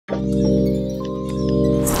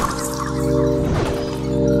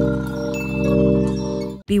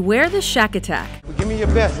Beware the Shaq attack. Well, give me your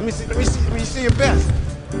best. Let me see your best.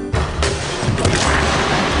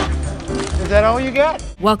 Is that all you got?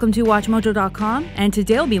 Welcome to WatchMojo.com, and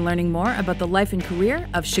today we'll be learning more about the life and career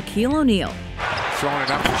of Shaquille O'Neal. Throwing it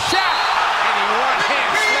up for Shaq, and he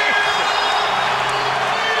one-hand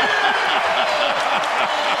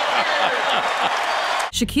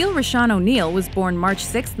smashed it. Shaquille Rashawn O'Neal was born March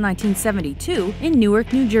 6, 1972 in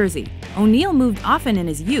Newark, New Jersey. O'Neal moved often in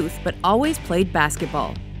his youth, but always played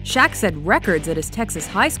basketball. Shaq set records at his Texas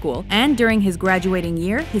high school, and during his graduating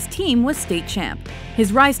year, his team was state champ.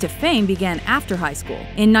 His rise to fame began after high school.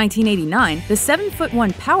 In 1989, the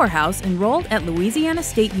 7'1" powerhouse enrolled at Louisiana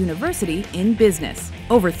State University in business.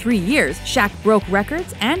 Over 3 years, Shaq broke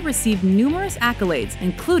records and received numerous accolades,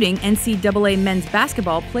 including NCAA Men's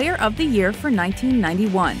Basketball Player of the Year for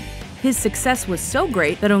 1991. His success was so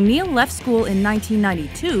great that O'Neal left school in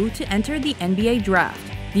 1992 to enter the NBA draft.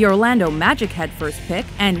 The Orlando Magic had first pick,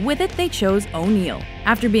 and with it they chose O'Neal.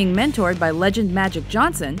 After being mentored by legend Magic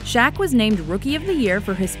Johnson, Shaq was named Rookie of the Year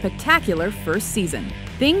for his spectacular first season.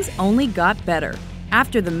 Things only got better.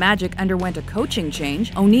 After the Magic underwent a coaching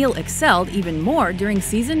change, O'Neal excelled even more during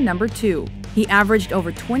season number 2. He averaged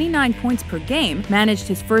over 29 points per game, managed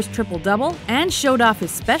his first triple-double, and showed off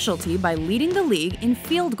his specialty by leading the league in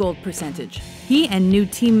field goal percentage. He and new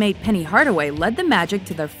teammate Penny Hardaway led the Magic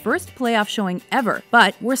to their first playoff showing ever,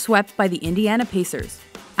 but were swept by the Indiana Pacers.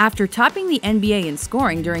 After topping the NBA in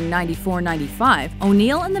scoring during 94-95,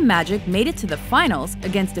 O'Neal and the Magic made it to the finals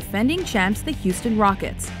against defending champs the Houston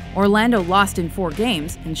Rockets. Orlando lost in 4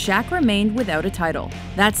 games, and Shaq remained without a title.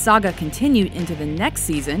 That saga continued into the next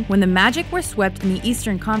season when the Magic were swept in the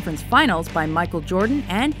Eastern Conference Finals by Michael Jordan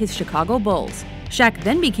and his Chicago Bulls. Shaq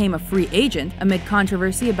then became a free agent amid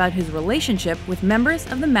controversy about his relationship with members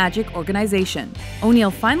of the Magic organization.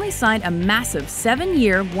 O'Neal finally signed a massive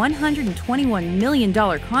 7-year, $121 million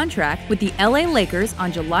contract with the LA Lakers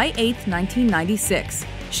on July 8, 1996.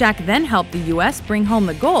 Shaq then helped the U.S. bring home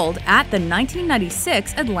the gold at the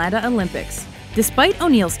 1996 Atlanta Olympics. Despite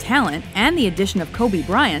O'Neal's talent and the addition of Kobe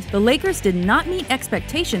Bryant, the Lakers did not meet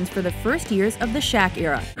expectations for the first years of the Shaq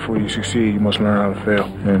era. Before you succeed, you must learn how to fail,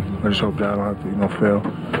 and I just hope that I don't have to, fail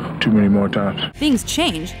too many more times. Things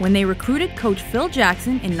changed when they recruited coach Phil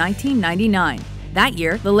Jackson in 1999. That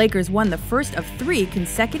year, the Lakers won the first of 3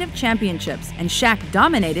 consecutive championships, and Shaq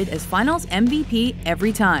dominated as Finals MVP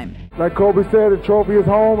every time. Like Kobe said, the trophy is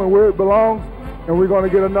home and where it belongs, and we're going to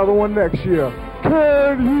get another one next year.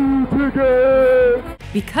 Can you take it?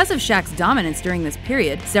 Because of Shaq's dominance during this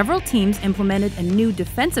period, several teams implemented a new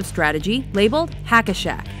defensive strategy labeled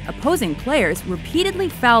Hack-a-Shaq. Opposing players repeatedly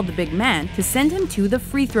fouled the big man to send him to the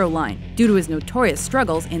free throw line, due to his notorious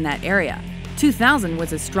struggles in that area. 2000 was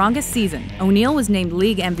his strongest season. O'Neal was named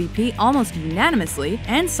league MVP almost unanimously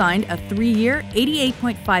and signed a 3-year,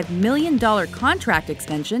 $88.5 million contract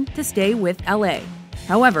extension to stay with LA.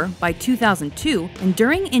 However, by 2002,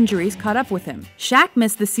 enduring injuries caught up with him. Shaq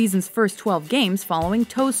missed the season's first 12 games following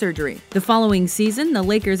toe surgery. The following season, the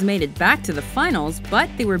Lakers made it back to the finals, but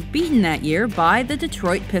they were beaten that year by the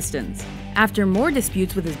Detroit Pistons. After more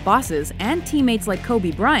disputes with his bosses and teammates like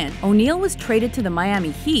Kobe Bryant, O'Neal was traded to the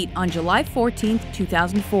Miami Heat on July 14,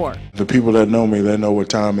 2004. The people that know me, they know what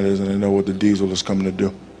time it is, and they know what the Diesel is coming to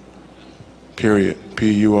do. Period.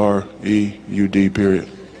 P-U-R-E-U-D, period.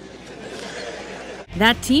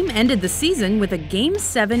 That team ended the season with a Game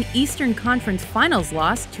 7 Eastern Conference Finals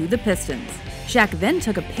loss to the Pistons. Shaq then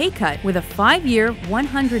took a pay cut with a 5-year,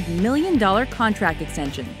 $100 million contract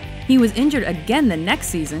extension. He was injured again the next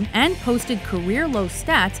season and posted career-low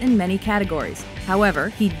stats in many categories. However,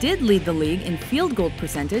 he did lead the league in field goal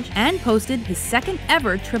percentage and posted his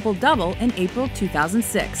second-ever triple-double in April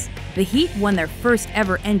 2006. The Heat won their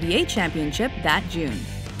first-ever NBA championship that June.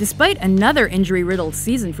 Despite another injury-riddled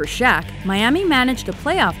season for Shaq, Miami managed a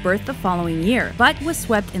playoff berth the following year, but was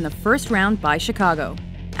swept in the first round by Chicago.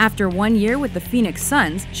 After 1 year with the Phoenix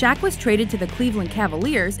Suns, Shaq was traded to the Cleveland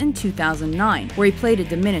Cavaliers in 2009, where he played a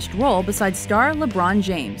diminished role beside star LeBron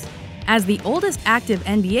James. As the oldest active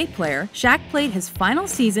NBA player, Shaq played his final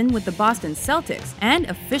season with the Boston Celtics and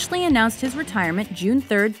officially announced his retirement June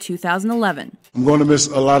 3, 2011. I'm going to miss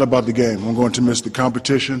a lot about the game. I'm going to miss the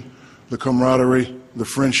competition, the camaraderie, the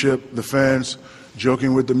friendship, the fans,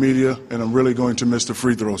 joking with the media, and I'm really going to miss the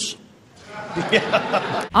free throws.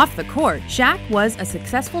 Off the court, Shaq was a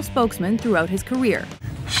successful spokesman throughout his career.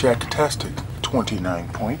 Shaq-tastic, 29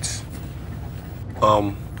 points.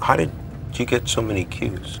 How did you get so many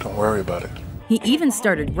cues? Don't worry about it. He even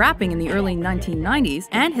started rapping in the early 1990s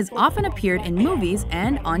and has often appeared in movies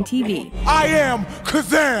and on TV. I am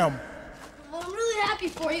Kazam! Well, I'm really happy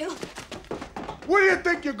for you. Where do you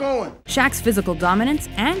think you're going? Shaq's physical dominance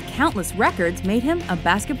and countless records made him a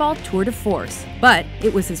basketball tour de force. But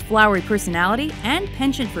it was his flowery personality and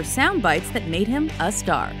penchant for sound bites that made him a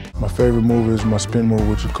star. My favorite move is my spin move,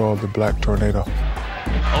 which is called the Black Tornado.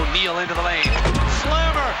 O'Neal into the lane.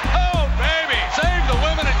 Slammer. Oh!